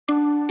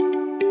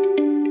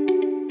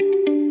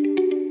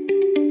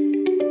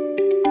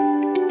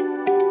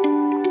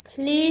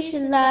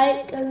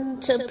like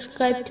and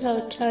subscribe to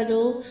our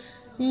channel.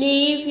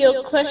 Leave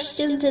your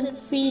questions and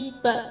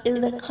feedback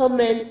in the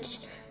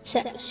comments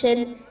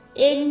section.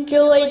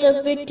 Enjoy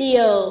the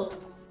video.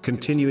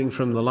 Continuing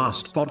from the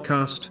last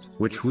podcast,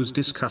 which was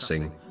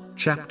discussing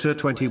chapter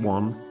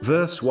 21,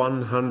 verse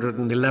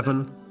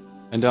 111.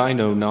 And I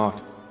know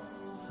not.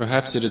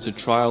 Perhaps it is a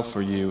trial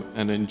for you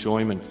and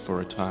enjoyment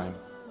for a time.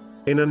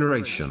 In a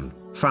narration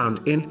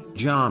found in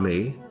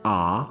Jami'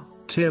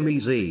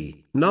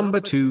 Tirmizi, number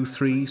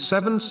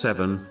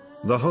 2377,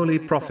 the Holy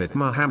Prophet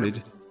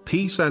Muhammad,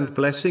 peace and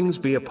blessings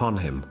be upon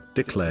him,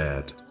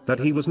 declared that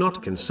he was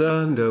not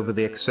concerned over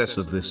the excess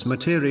of this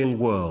material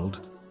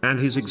world, and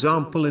his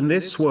example in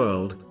this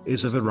world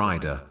is of a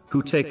rider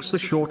who takes a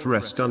short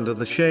rest under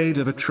the shade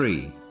of a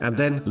tree and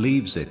then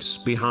leaves it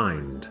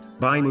behind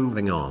by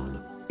moving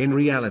on. In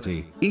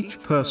reality,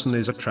 each person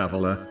is a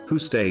traveler who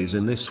stays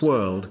in this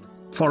world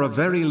for a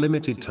very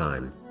limited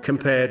time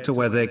compared to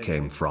where they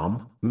came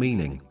from,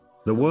 meaning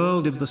the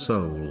world of the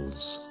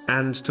souls,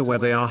 and to where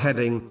they are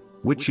heading,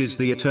 which is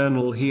the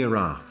eternal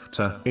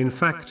hereafter. In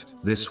fact,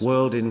 this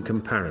world in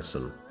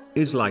comparison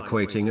is like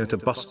waiting at a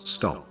bus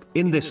stop.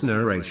 In this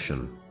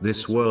narration,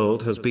 this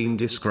world has been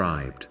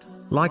described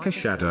like a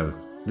shadow.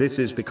 This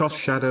is because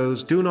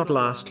shadows do not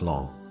last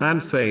long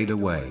and fade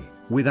away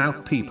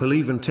without people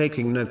even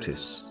taking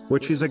notice,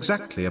 which is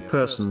exactly a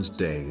person's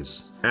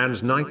days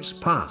and nights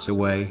pass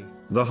away.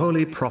 The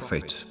Holy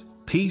Prophet,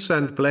 peace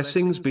and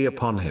blessings be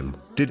upon him,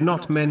 did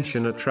not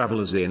mention a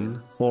traveler's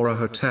inn or a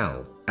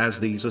hotel, as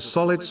these are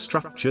solid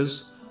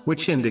structures,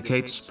 which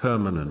indicates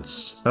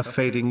permanence. A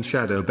fading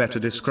shadow better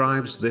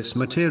describes this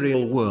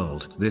material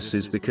world. This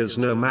is because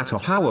no matter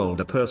how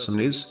old a person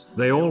is,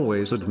 they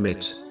always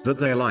admit that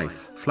their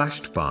life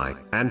flashed by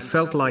and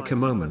felt like a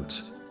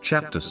moment.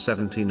 Chapter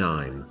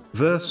 79,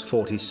 verse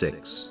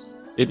 46.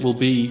 It will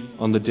be,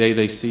 on the day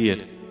they see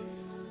it,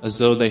 as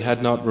though they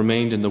had not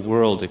remained in the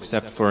world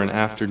except for an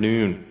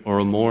afternoon or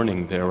a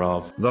morning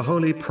thereof. The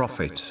Holy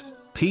Prophet,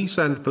 peace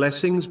and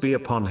blessings be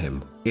upon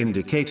him,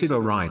 indicated a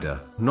rider,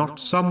 not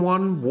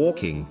someone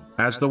walking,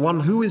 as the one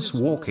who is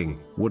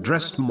walking would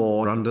rest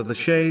more under the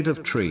shade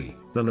of tree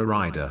than a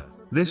rider.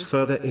 This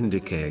further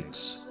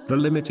indicates the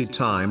limited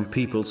time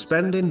people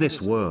spend in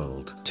this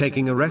world.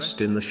 Taking a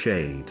rest in the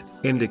shade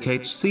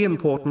indicates the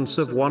importance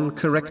of one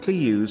correctly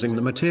using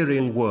the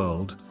material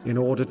world in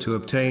order to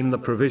obtain the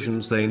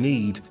provisions they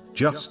need,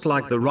 just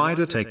like the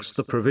rider takes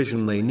the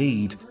provision they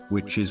need,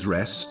 which is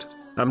rest.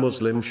 A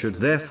Muslim should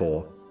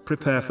therefore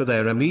prepare for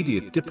their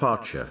immediate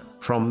departure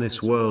from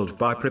this world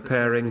by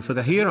preparing for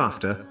the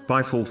hereafter,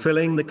 by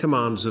fulfilling the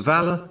commands of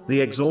Allah, the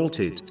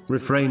Exalted,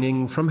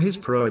 refraining from His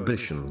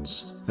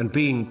prohibitions, and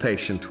being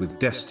patient with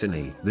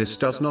destiny. This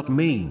does not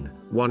mean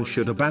one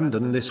should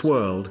abandon this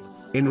world.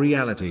 In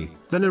reality,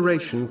 the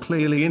narration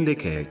clearly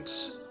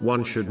indicates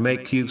one should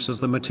make use of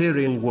the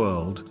material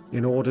world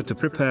in order to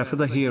prepare for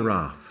the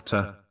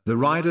hereafter. The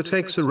rider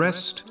takes a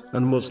rest,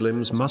 and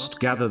Muslims must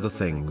gather the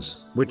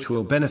things which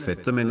will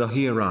benefit them in the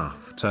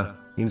hereafter,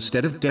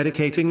 instead of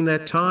dedicating their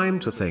time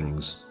to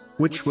things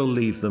which will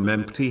leave them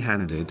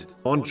empty-handed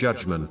on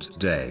Judgment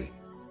Day.